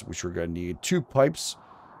furnace, which we're going to need 2 pipes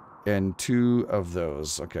and 2 of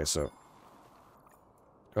those. Okay, so.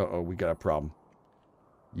 Uh-oh, we got a problem.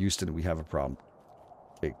 Houston, we have a problem.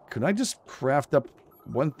 Okay, can I just craft up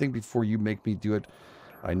one thing before you make me do it?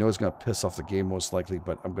 I know it's going to piss off the game most likely,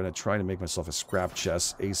 but I'm going to try to make myself a scrap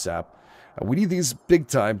chest ASAP. We need these big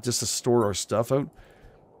time just to store our stuff out.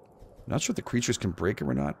 Not sure if the creatures can break them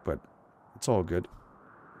or not, but it's all good.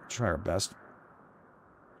 Try our best.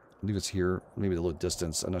 Leave us here, maybe a little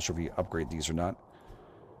distance. I'm not sure if we upgrade these or not.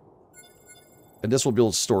 And this will be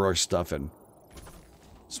able to store our stuff in.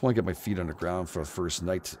 Just want to get my feet underground for the first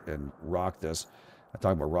night and rock this. I'm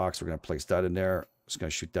talking about rocks. We're going to place that in there. Just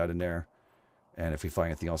going to shoot that in there. And if we find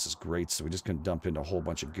anything else, it's great. So we're just going to dump in a whole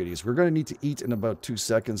bunch of goodies. We're going to need to eat in about 2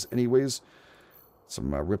 seconds anyways.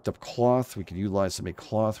 Some ripped up cloth. We can utilize to make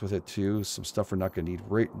cloth with it too. Some stuff we're not going to need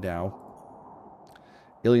right now.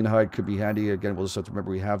 Alien hide could be handy. Again, we'll just have to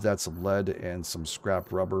remember we have that. Some lead and some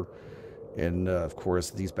scrap rubber. And, of course,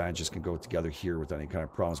 these bandages can go together here without any kind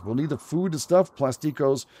of problems. We'll need the food and stuff.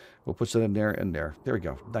 Plasticos. We'll push that in there and there. There we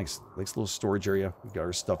go. Nice. Nice little storage area. We got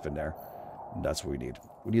our stuff in there. And that's what we need.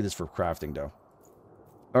 We need this for crafting, though.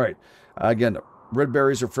 All right. Again, red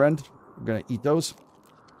berries are friend. I'm going to eat those.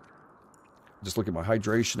 Just look at my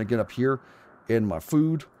hydration again up here. And my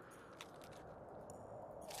food.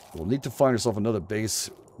 We'll need to find ourselves another base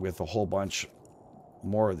with a whole bunch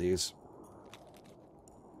more of these.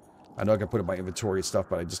 I know I can put in my inventory and stuff,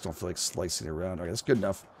 but I just don't feel like slicing it around. All right, that's good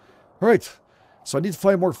enough. All right, so I need to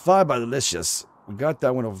find more Fibre-licious. We got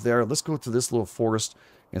that one over there. Let's go to this little forest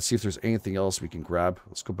and see if there's anything else we can grab.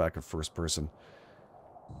 Let's go back in first person.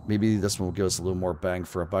 Maybe this one will give us a little more bang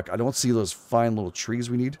for a buck. I don't see those fine little trees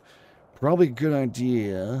we need. Probably a good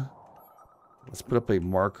idea Let's put up a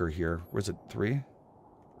marker here. Where's it? 3?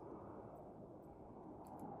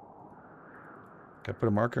 Can I put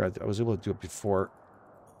a marker? I was able to do it before.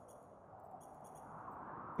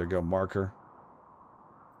 There you go, marker.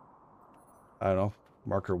 I don't know.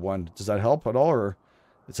 Marker 1. Does that help at all, or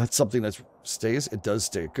is that something that stays? It does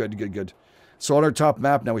stay. Good, good, good. So on our top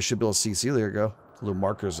map now, we should be able to see. See, there you go. Little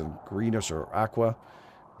markers in greenish or aqua,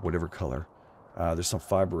 whatever color. There's some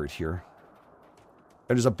fiber right here.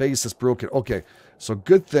 And there's a base that's broken. Okay, so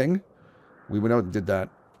good thing we went out and did that.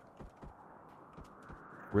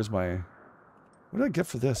 Where's my... What did I get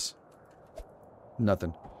for this?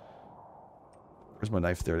 Nothing. Where's my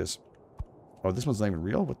knife? There it is. Oh, this one's not even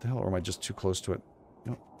real? What the hell? Or am I just too close to it?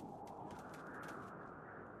 No.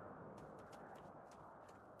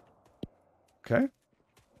 Okay.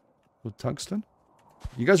 Little tungsten.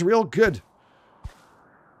 You guys are real good.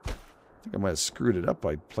 I think I might have screwed it up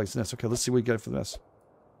by placing this. Okay, let's see what we get for this.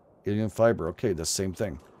 Alien fiber. Okay, the same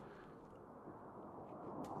thing.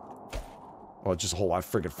 Oh, it's just a whole lot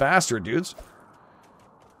freaking faster, dudes.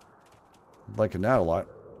 I'm liking that a lot.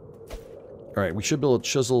 Alright, we should be able to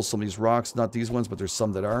chisel some of these rocks. Not these ones, but there's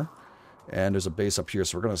some that are. And there's a base up here,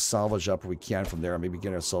 so we're going to salvage up what we can from there. Maybe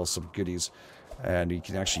get ourselves some goodies. And you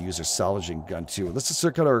can actually use a salvaging gun, too. Let's just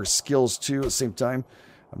check out our skills, too, at the same time.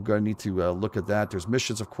 I'm going to need to look at that. There's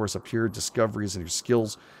missions, of course, up here. Discoveries and your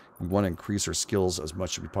skills. We want to increase our skills as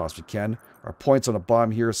much as we possibly can. Our points on the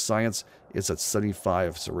bottom here, science, is at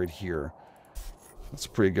 75. So right here. That's a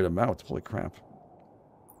pretty good amount. Holy crap.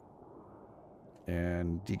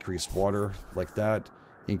 And decrease water like that.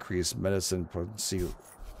 Increase medicine potency.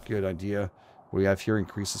 Good idea. What we have here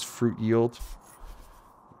increases fruit yield.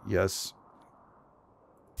 Yes.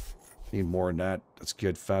 Need more than that. That's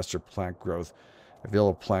good. Faster plant growth.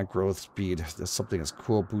 Available plant growth speed. That's something that's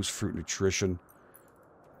cool. Boost fruit nutrition.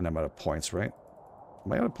 And I'm out of points, right?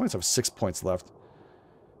 Am I out of points? I have 6 points left.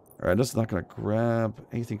 Alright, this is not going to grab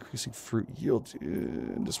anything increasing fruit yield.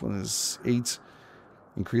 This one is 8.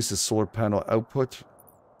 Increases solar panel output.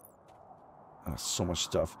 Oh, so much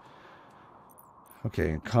stuff.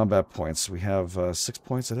 Okay, combat points. We have 6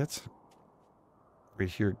 points at it. Right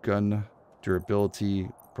here, gun durability.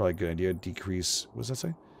 Probably a good idea. Decrease. What does that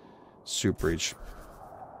say? Super H.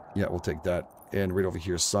 Yeah, we'll take that. And right over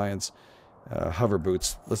here, science. Hover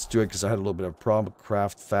boots. Let's do it because I had a little bit of a problem.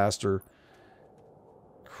 Craft faster.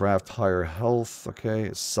 Craft higher health. Okay,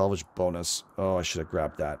 salvage bonus. Oh, I should have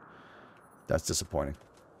grabbed that. That's disappointing.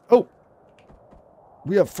 Oh!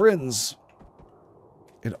 We have friends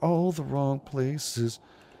in all the wrong places.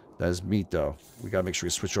 That is meat, though. We gotta make sure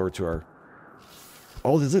we switch over to our...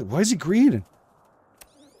 Oh, why is he green?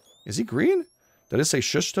 Is he green? Did it say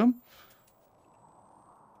shush to him?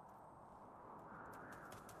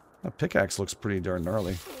 That pickaxe looks pretty darn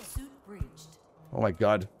gnarly. Oh my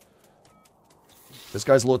god. This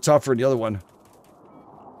guy's a little tougher than the other one.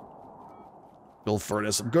 Build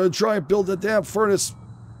furnace. I'm gonna try and build the damn furnace.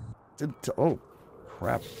 Oh,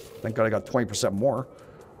 crap. Thank god I got 20% more.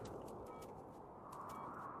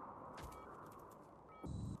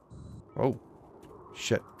 Oh,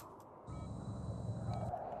 shit.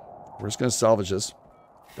 We're just gonna salvage this.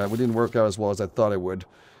 That didn't work out as well as I thought it would.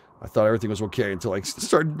 I thought everything was okay until I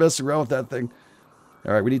started messing around with that thing.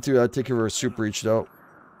 Alright, we need to take care of our super reach, though.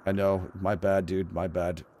 I know. My bad, dude. My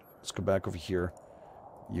bad. Let's go back over here.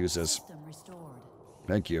 Use this.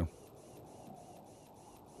 Thank you.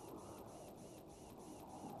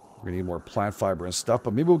 We're going to need more plant fiber and stuff,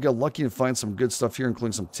 but maybe we'll get lucky and find some good stuff here,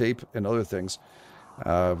 including some tape and other things.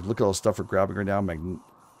 Look at all the stuff we're grabbing right now.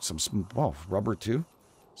 Wow, rubber too.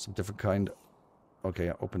 Some different kind.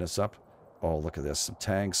 Okay, open this up. Oh, look at this. Some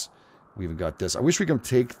tanks. We even got this. I wish we could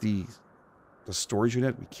take the storage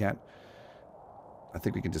unit. We can't. I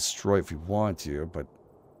think we can destroy it if we want to, but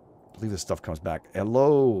I believe this stuff comes back.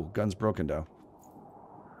 Hello! Gun's broken now.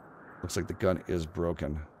 Looks like the gun is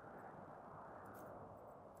broken.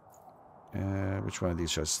 Which one of these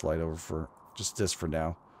should I slide over for? Just this for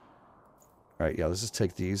now. Alright, yeah, let's just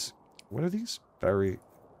take these. What are these? Battery.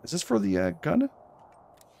 Is this for the gun?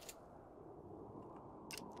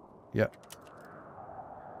 Yeah.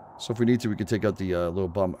 So if we need to, we can take out the little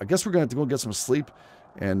bum. I guess we're going to have to go get some sleep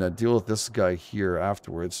and deal with this guy here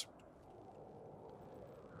afterwards.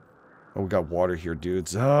 Oh, we got water here,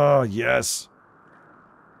 dudes. Oh, yes.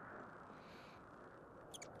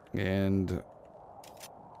 And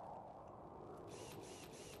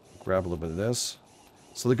grab a little bit of this.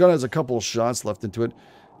 So the gun has a couple of shots left into it.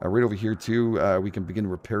 Right over here, too. We can begin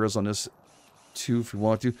repairs on this, too, if we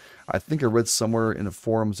want to. I think I read somewhere in the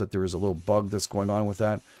forums that there is a little bug that's going on with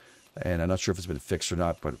that. And I'm not sure if it's been fixed or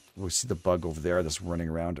not, but we see the bug over there that's running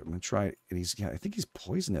around. I'm going to try, and I think he's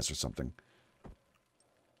poisonous or something.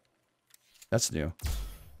 That's new.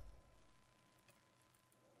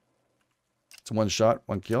 It's one shot,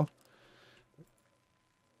 one kill.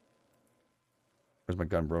 Where's my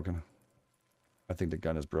gun broken? I think the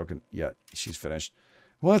gun is broken. Yeah, she's finished.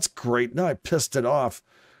 Well, that's great. Now I pissed it off.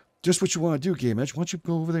 Just what you want to do, GameEdged. Why don't you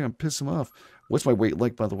go over there and piss him off? What's my weight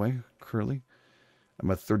like, by the way, currently?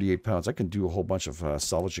 I'm at 38 pounds. I can do a whole bunch of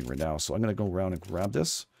salvaging right now. So I'm going to go around and grab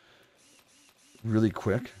this really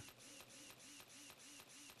quick.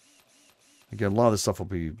 Again, a lot of this stuff will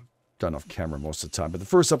be done off camera most of the time. But the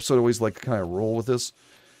first episode, I always like to kind of roll with this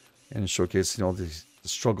and showcase, you know, the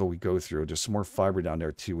struggle we go through. There's some more fiber down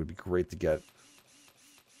there, too. Would be great to get.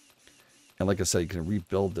 And like I said, you can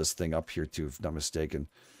rebuild this thing up here, too, if I'm not mistaken.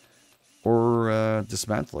 Or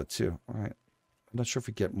dismantle it, too. All right. I'm not sure if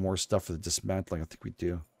we get more stuff for the dismantling. I think we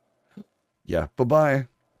do. Yeah, bye-bye. I'm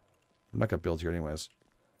not going to build here anyways.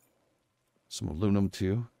 Some aluminum,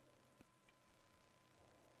 too.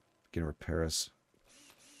 Begin repairs.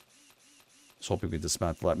 Just hoping we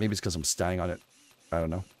dismantle that. Maybe it's because I'm standing on it. I don't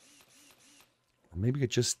know. Or maybe it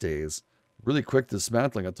just stays. Really quick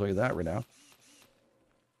dismantling, I'll tell you that right now.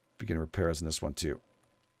 Begin repairs in this one, too.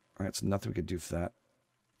 All right, so nothing we can do for that.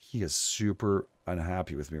 He is super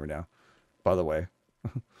unhappy with me right now, by the way.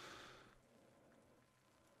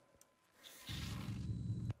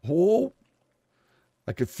 Oh,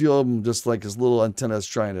 I could feel him just like his little antennas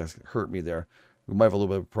trying to hurt me there. We might have a little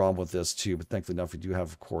bit of a problem with this too, but thankfully enough, we do have,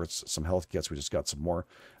 of course, some health kits. We just got some more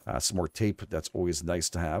tape. That's always nice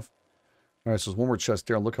to have. All right, so there's one more chest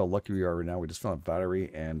there. Look how lucky we are right now. We just found a battery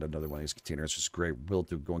and another one of these containers, which is great. We'll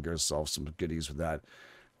do go and get ourselves some goodies with that.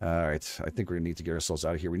 All right, I think we're going to need to get ourselves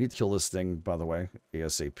out of here. We need to kill this thing, by the way,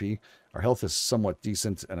 ASAP. Our health is somewhat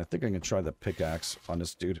decent, and I think I'm going to try the pickaxe on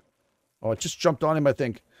this dude. Oh, it just jumped on him, I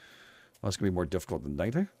think. Well, that's going to be more difficult than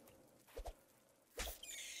night, eh?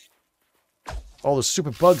 Oh, those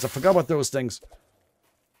stupid bugs. I forgot about those things.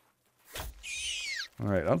 All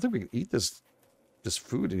right, I don't think we can eat this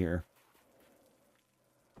food in here.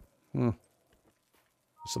 There's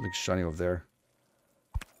something shiny over there.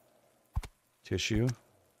 Tissue.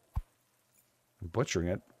 I'm butchering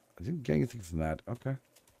it. I didn't get anything from that. Okay.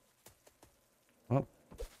 Well,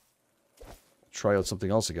 try out something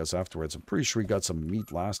else, I guess, afterwards. I'm pretty sure we got some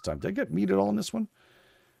meat last time. Did I get meat at all in this one?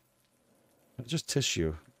 Just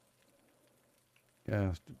tissue.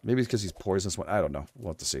 Yeah, maybe it's because he's poisonous one. I don't know.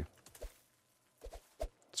 We'll have to see.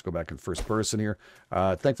 Let's go back in first person here.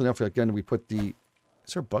 Thankfully enough, again, we put the...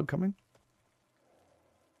 Is there a bug coming?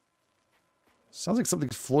 Sounds like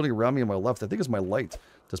something's floating around me on my left. I think it's my light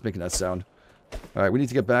that's making that sound. All right, we need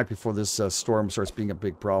to get back before this storm starts being a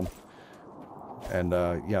big problem. And,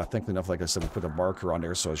 yeah, thankfully enough, like I said, we put a marker on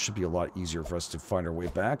there, so it should be a lot easier for us to find our way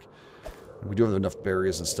back. We do have enough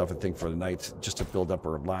berries and stuff, I think, for the night, just to build up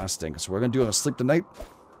our last thing. So we're going to do a sleep tonight.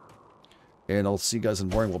 And I'll see you guys in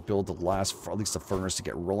the morning. We'll build the last, at least the furnace to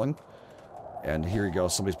get rolling. And here you go.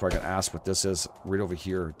 Somebody's probably going to ask what this is. Right over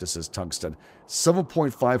here, this is tungsten.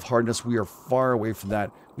 7.5 hardness. We are far away from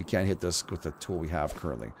that. We can't hit this with the tool we have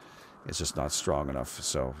currently. It's just not strong enough.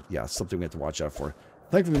 So, yeah, something we have to watch out for.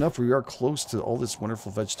 Thankfully enough, we are close to all this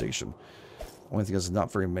wonderful vegetation. Only thing is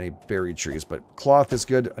not very many berry trees, but cloth is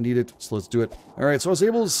good. I need it, so let's do it. All right, so I was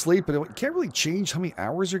able to sleep, but it can't really change how many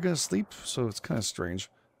hours you're going to sleep, so it's kind of strange.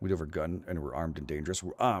 We do have a gun, and we're armed and dangerous.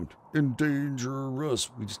 We're armed and dangerous.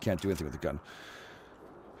 We just can't do anything with the gun.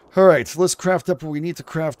 All right, so let's craft up what we need to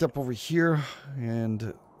craft up over here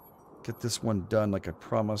and get this one done like I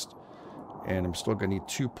promised. And I'm still going to need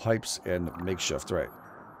 2 pipes and makeshift. All right,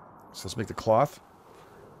 so let's make the cloth.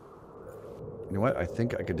 You know what? I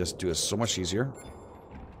think I could just do this so much easier.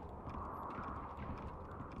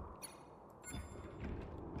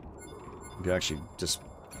 We can actually just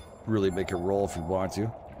really make it roll if we want to.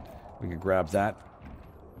 We can grab that.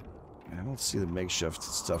 I don't see the makeshift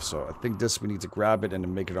stuff, so I think this we need to grab it and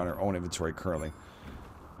then make it on our own inventory currently.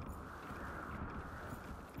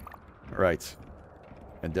 All right.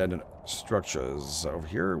 And then structures over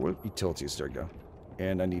here. What utilities? There we go.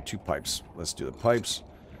 And I need 2 pipes. Let's do the pipes.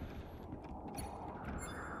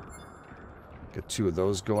 Get 2 of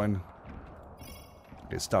those going.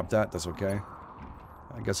 Okay, stop that. That's okay.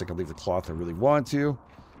 I guess I can leave the cloth if I really want to.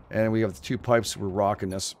 And we have the 2 pipes. We're rocking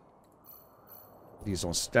this. These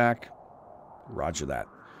don't stack. Roger that.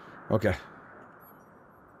 Okay.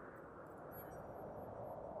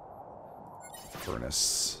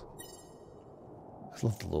 Furnace. I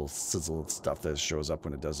love the little sizzle stuff that shows up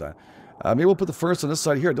when it does that. Maybe we'll put the furnace on this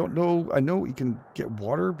side here. I don't know. I know you can get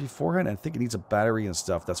water beforehand. I think it needs a battery and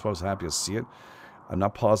stuff. That's why I was happy to see it. I'm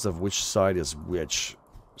not positive which side is which.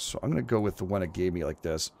 So I'm going to go with the one it gave me like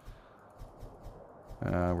this.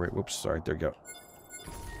 Right. Whoops. Sorry. There you go.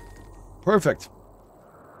 Perfect.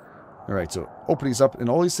 All right, so open these up, and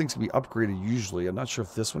all these things can be upgraded usually. I'm not sure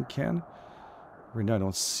if this one can. Right now, I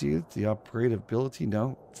don't see it. The upgrade ability,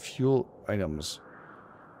 no. Fuel items.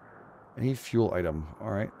 Any fuel item. All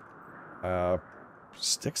right.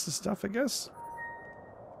 Sticks to stuff, I guess.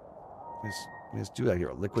 Let's do that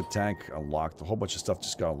here. Liquid tank unlocked. A whole bunch of stuff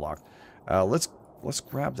just got unlocked. Let's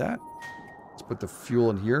grab that. Let's put the fuel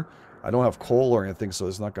in here. I don't have coal or anything, so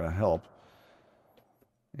it's not going to help.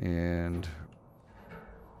 And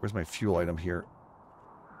where's my fuel item here?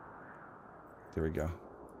 There we go.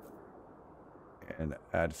 And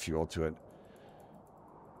add fuel to it.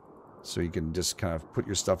 So you can just kind of put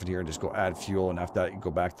your stuff in here and just go add fuel, and after that you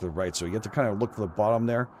go back to the right. So you have to kind of look for the bottom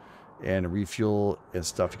there and refuel and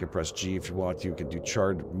stuff. You can press G if you want to. You can do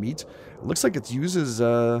charred meat. It looks like it uses,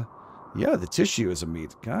 yeah, the tissue as a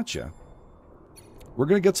meat. Gotcha. We're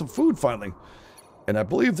going to get some food finally. And I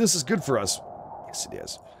believe this is good for us. Yes, it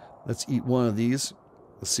is. Let's eat one of these.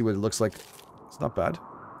 Let's see what it looks like. It's not bad.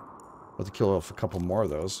 I'll have to kill off a couple more of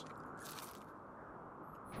those.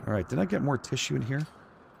 All right, did I get more tissue in here?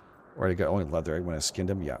 Or I got only leather when I skinned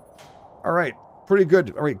them? Yeah. All right, pretty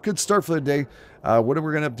good. All right, good start for the day. What we're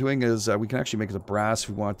going to end up doing is we can actually make it a brass if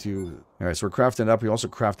we want to. All right, so we're crafting it up. We also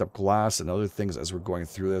craft up glass and other things as we're going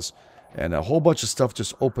through this. And a whole bunch of stuff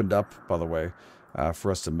just opened up, by the way, for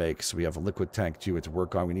us to make. So we have a liquid tank, too, to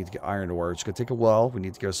work on. We need to get iron ore. It's going to take a while. We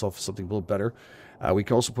need to get ourselves something a little better. We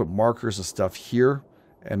can also put markers and stuff here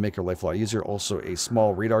and make our life a lot easier. Also, a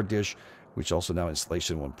small radar dish, which also now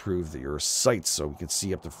installation will improve your sights so we can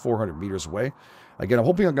see up to 400 meters away. Again, I'm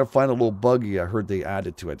hoping I'm going to find a little buggy. I heard they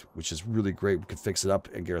added to it, which is really great. We can fix it up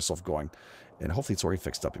and get ourselves going. And hopefully it's already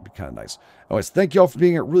fixed up. It'd be kind of nice. Anyways, thank you all for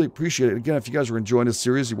being here. Really appreciate it. Again, if you guys are enjoying this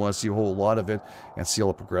series, you want to see a whole lot of it and see all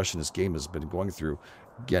the progression this game has been going through,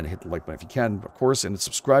 again, hit the like button if you can, of course, and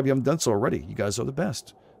subscribe if you haven't done so already. You guys are the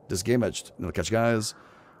best. This is GameEdged, and I'll catch you guys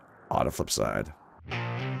on the flip side.